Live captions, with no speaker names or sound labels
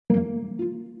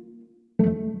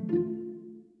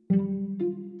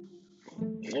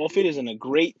Well, if it isn't a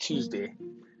great Tuesday,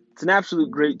 it's an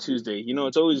absolute great Tuesday.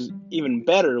 It's always even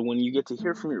better when you get to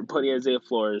hear from your buddy Isaiah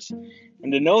Flores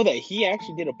and to know that he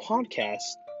actually did a podcast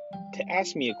to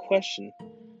ask me a question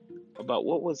about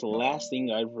what was the last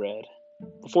thing I've read.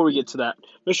 Before we get to that,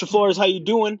 Mr. Flores, how you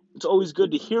doing? It's always good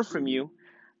to hear from you.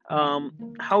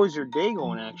 How is your day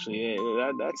going, actually?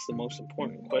 That's the most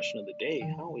important question of the day.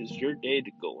 How is your day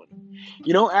going?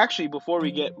 Actually, before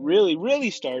we get really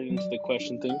started into the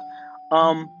question thing,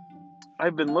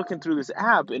 I've been looking through this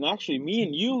app, and actually me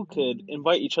and you could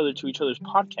invite each other to each other's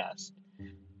podcast,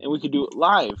 and we could do it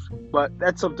live. But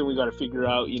that's something we got to figure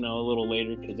out, a little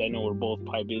later, because I know we're both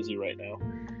probably busy right now.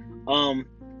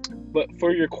 But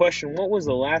for your question, what was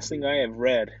the last thing I have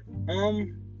read?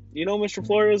 Mr.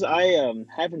 Flores, I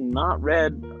have not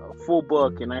read a full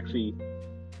book in actually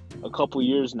a couple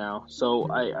years now, so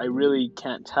I really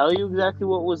can't tell you exactly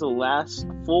what was the last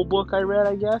full book I read,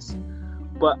 I guess.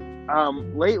 But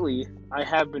lately, I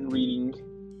have been reading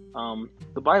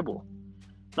the Bible.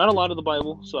 Not a lot of the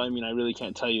Bible, so I really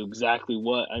can't tell you exactly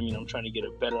what. I'm trying to get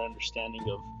a better understanding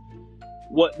of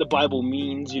what the Bible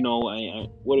means,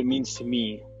 what it means to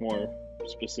me more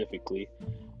specifically.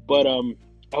 But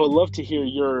I would love to hear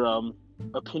your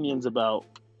opinions about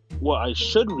what I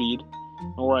should read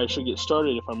and where I should get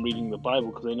started if I'm reading the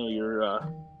Bible, because I know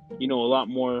you know a lot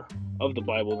more of the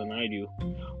Bible than I do.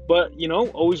 But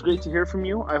always great to hear from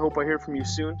you. I hope I hear from you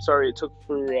soon. Sorry it took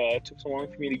so long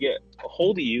for me to get a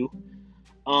hold of you.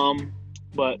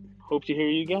 But hope to hear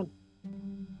you again.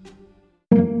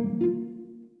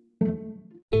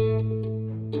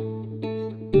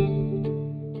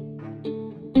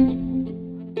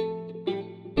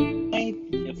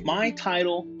 If my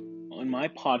title on my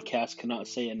podcast cannot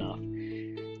say enough,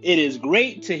 it is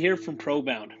great to hear from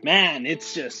ProBound. Man,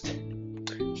 it's just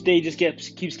this day just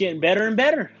keeps getting better and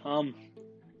better.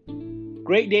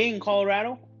 Great day in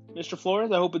Colorado, Mr.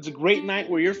 Flores. I hope it's a great night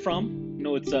where you're from.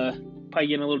 It's probably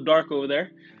getting a little dark over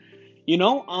there.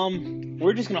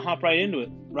 We're just gonna hop right into it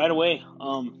right away.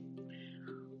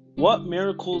 What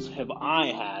miracles have I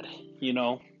had?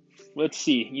 Let's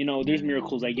see. There's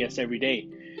miracles, I guess, every day.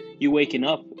 You waking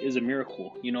up is a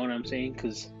miracle. You know what I'm saying?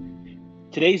 Because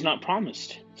today's not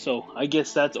promised. So I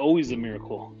guess that's always a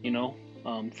miracle,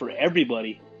 for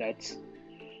everybody that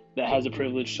has a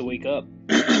privilege to wake up.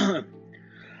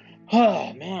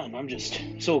 Oh, man, I'm just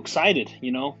so excited,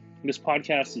 This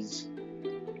podcast is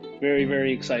very,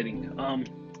 very exciting.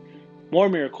 More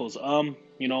miracles.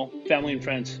 Family and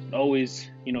friends, always,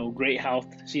 great health,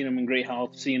 seeing them in great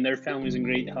health, seeing their families in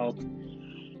great health.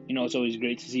 It's always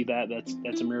great to see that.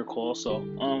 That's a miracle also.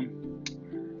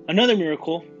 Another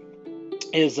miracle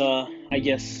is, I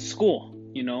guess, school,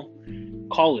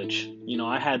 college.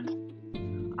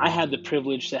 I had the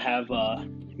privilege to have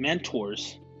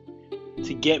mentors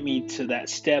to get me to that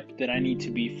step that I need to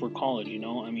be for college.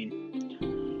 I'm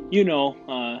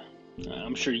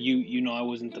sure I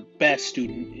wasn't the best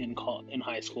student in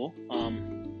high school.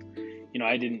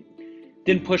 I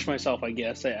didn't push myself, I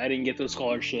guess. I didn't get those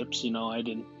scholarships.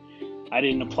 I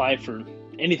didn't apply for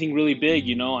anything really big.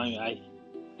 I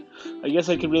guess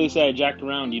I could really say I jacked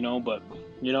around, but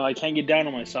I can't get down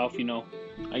on myself.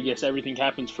 I guess everything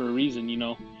happens for a reason.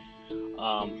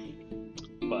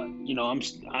 But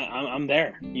I'm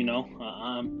there.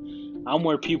 I'm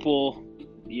where people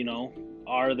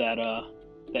are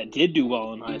that did do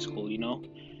well in high school.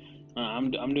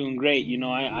 I'm doing great.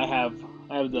 I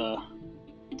have the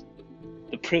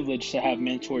privilege to have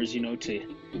mentors.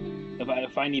 To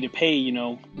if I need to pay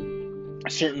a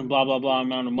certain blah blah blah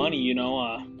amount of money,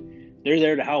 they're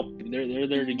there to help. They're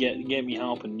there to get me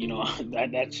help, and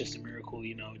that's just a miracle.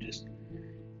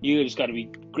 You just got to be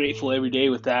grateful every day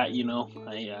with that.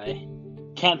 I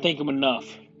can't thank them enough.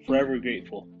 Forever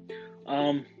grateful.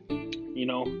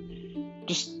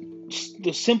 Just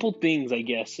the simple things, I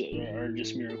guess, are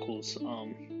just miracles.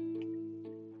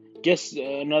 Guess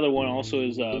another one also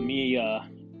is me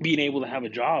being able to have a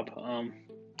job. I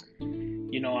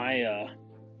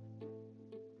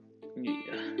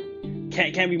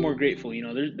can't be more grateful.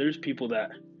 There's people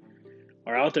that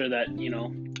are out there that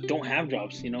don't have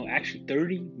jobs. Actually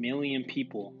 30 million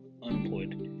people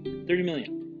unemployed. 30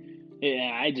 million.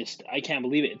 Yeah, I can't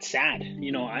believe it. It's sad.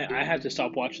 I have to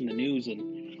stop watching the news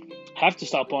and have to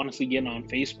stop honestly getting on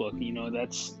Facebook.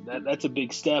 That's a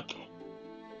big step.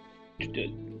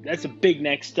 That's a big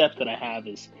next step that I have,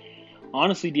 is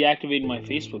honestly deactivating my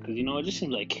Facebook, because it just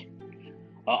seems like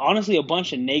honestly a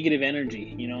bunch of negative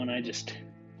energy. And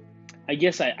I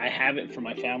guess I have it for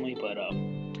my family, but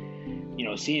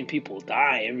seeing people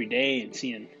die every day and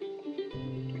seeing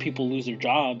people lose their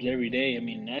jobs every day,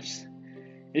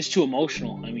 it's too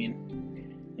emotional.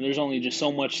 And there's only just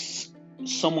so much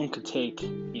someone could take,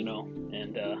 and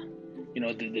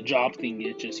the job thing,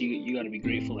 it's just, you got to be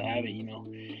grateful to have it, and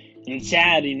it's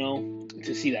sad,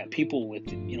 to see that people with,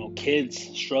 kids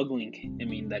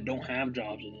struggling, that don't have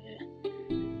jobs,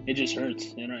 and it just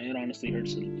hurts, it honestly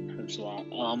hurts a lot,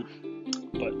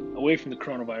 but away from the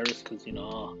coronavirus, because,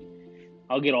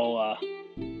 I'll get all,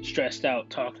 stressed out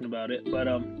talking about it, but,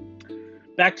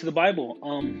 back to the Bible,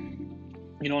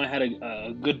 I had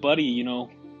a good buddy,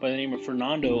 by the name of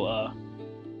Fernando,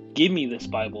 give me this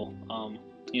Bible.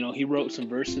 He wrote some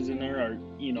verses in there, or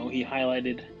he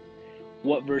highlighted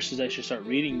what verses I should start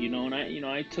reading, and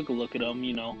I took a look at them,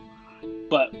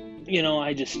 but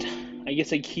I guess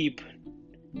I keep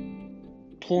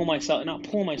not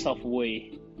pulling myself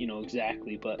away,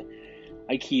 exactly, but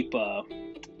I keep not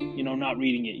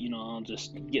reading it, I'll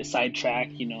just get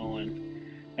sidetracked, and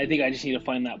I think I just need to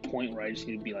find that point where I just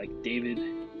need to be like, David,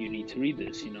 you need to read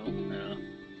this,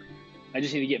 I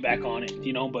just need to get back on it,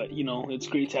 but, it's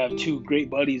great to have two great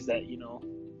buddies that,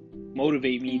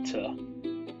 motivate me to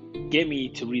get me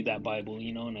to read that Bible,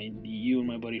 and you and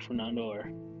my buddy Fernando are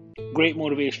great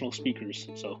motivational speakers,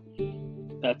 so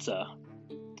that's, it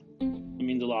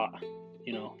means a lot,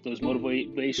 those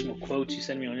motivational quotes you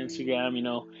send me on Instagram,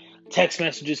 text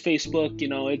messages, Facebook,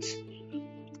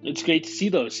 it's great to see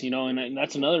those, and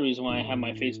that's another reason why I have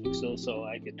my Facebook still, so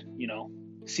I could,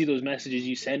 see those messages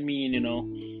you send me, and,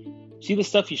 see the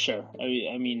stuff you share.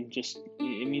 Just,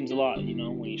 it means a lot,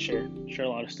 when you share a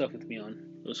lot of stuff with me on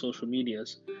those social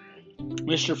medias.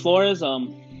 Mr. Flores,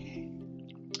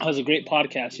 has a great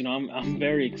podcast, I'm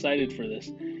very excited for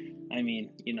this.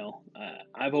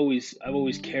 I've always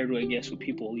cared, I guess, what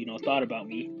people, thought about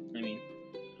me,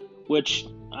 which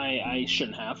I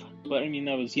shouldn't have, but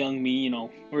that was young me,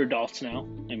 we're adults now.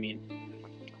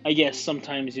 I guess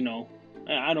sometimes,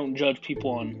 I don't judge people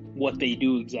on what they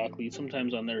do exactly,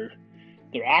 sometimes on their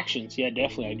actions. Yeah,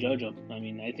 definitely I judge them.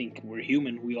 I think we're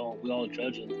human, we all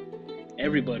judge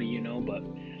everybody, but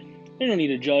I don't need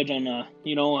to judge on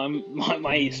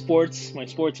my sports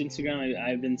Instagram.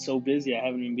 I've been so busy, I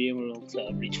haven't even been able to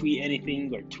retweet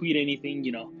anything or tweet anything,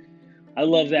 I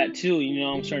love that too.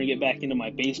 I'm starting to get back into my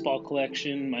baseball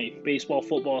collection, my baseball,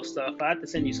 football stuff. I have to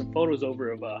send you some photos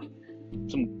over of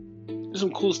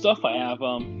some cool stuff I have.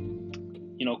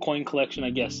 Coin collection.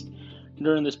 I guess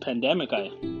during this pandemic,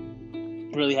 I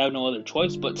really have no other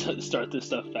choice but to start this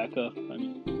stuff back up.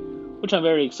 Which I'm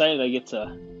very excited. I get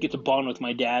to bond with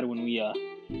my dad when we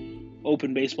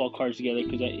open baseball cards together,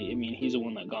 because he's the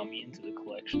one that got me into the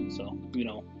collection. So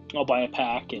I'll buy a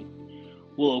pack and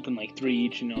we'll open like 3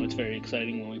 each. It's very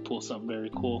exciting when we pull something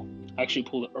very cool. I actually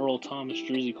pulled the Earl Thomas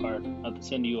jersey card. I'll have to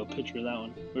send you a picture of that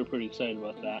one. We're pretty excited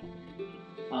about that.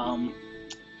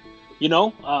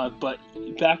 But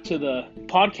back to the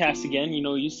podcast again.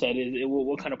 You said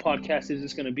what kind of podcast is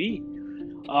this going to be?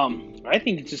 I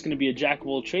think it's just going to be a jack of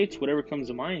all trades, whatever comes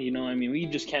to mind. We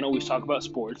just can't always talk about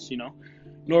sports.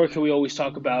 Nor can we always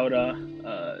talk about I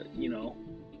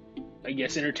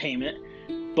guess entertainment.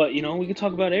 But, we can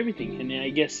talk about everything. And I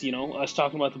guess, us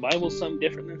talking about the Bible is something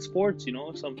different than sports,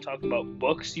 So I'm talking about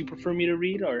books you prefer me to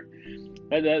read, or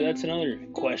that's another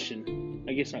question.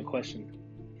 I guess not question.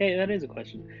 Hey, that is a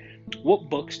question. What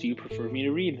books do you prefer me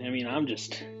to read? I'm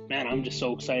just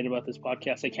so excited about this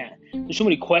podcast. I can't. There's so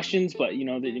many questions, but,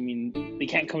 they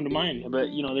can't come to mind.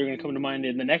 But, they're going to come to mind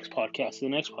in the next podcast,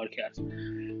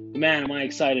 Man, am I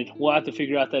excited. We'll have to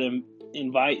figure out that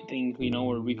invite thing,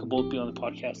 where we could both be on the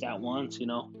podcast at once,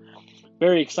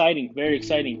 very exciting.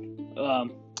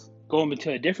 Going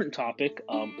into a different topic,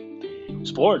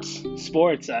 sports,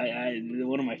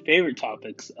 one of my favorite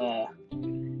topics.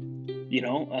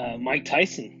 Mike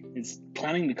Tyson is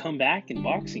planning to come back in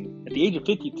boxing at the age of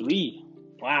 53.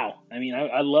 Wow.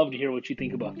 I'd love to hear what you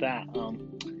think about that.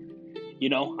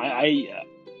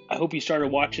 I hope you started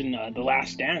watching The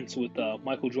Last Dance with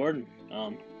Michael Jordan.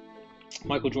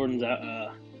 Michael Jordan's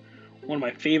one of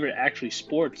my favorite, actually,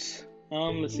 sports.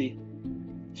 Let's see,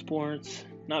 sports.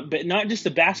 Not just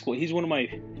the basketball. He's one of my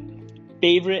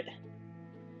favorite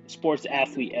sports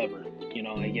athlete ever.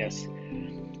 I guess.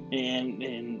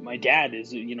 And my dad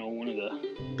is one of the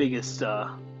biggest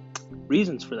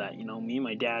reasons for that. Me and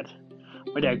my dad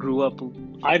grew up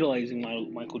idolizing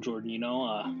Michael Jordan.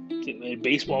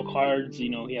 Baseball cards.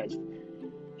 He has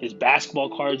his basketball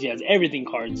cards, he has everything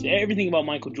about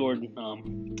Michael Jordan.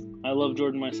 I love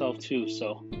Jordan myself too,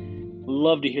 so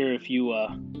love to hear if you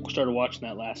started watching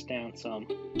that Last Dance. So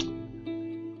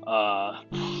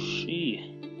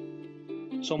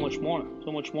much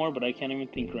more, but I can't even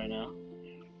think right now.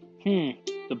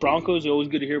 The Broncos, always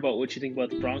good to hear about what you think about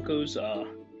the Broncos.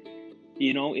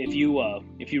 If you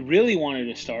really wanted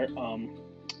to start,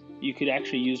 you could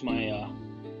actually use my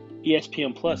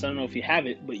ESPN Plus. I don't know if you have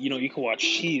it, but you can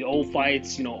watch old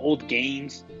fights, old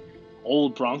games,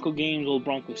 old Bronco games, old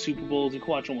Bronco Super Bowls. You can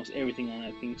watch almost everything on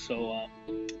that thing. So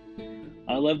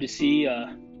I'd love to see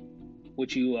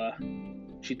what you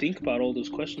think about all those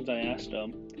questions I asked.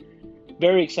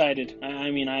 Very excited.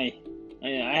 I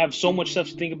have so much stuff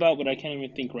to think about, but I can't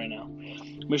even think right now.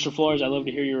 Mr. Flores, I'd love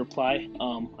to hear your reply.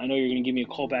 I know you're going to give me a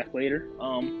call back later,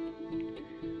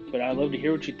 but I'd love to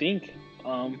hear what you think.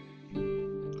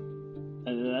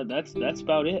 That's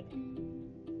about it.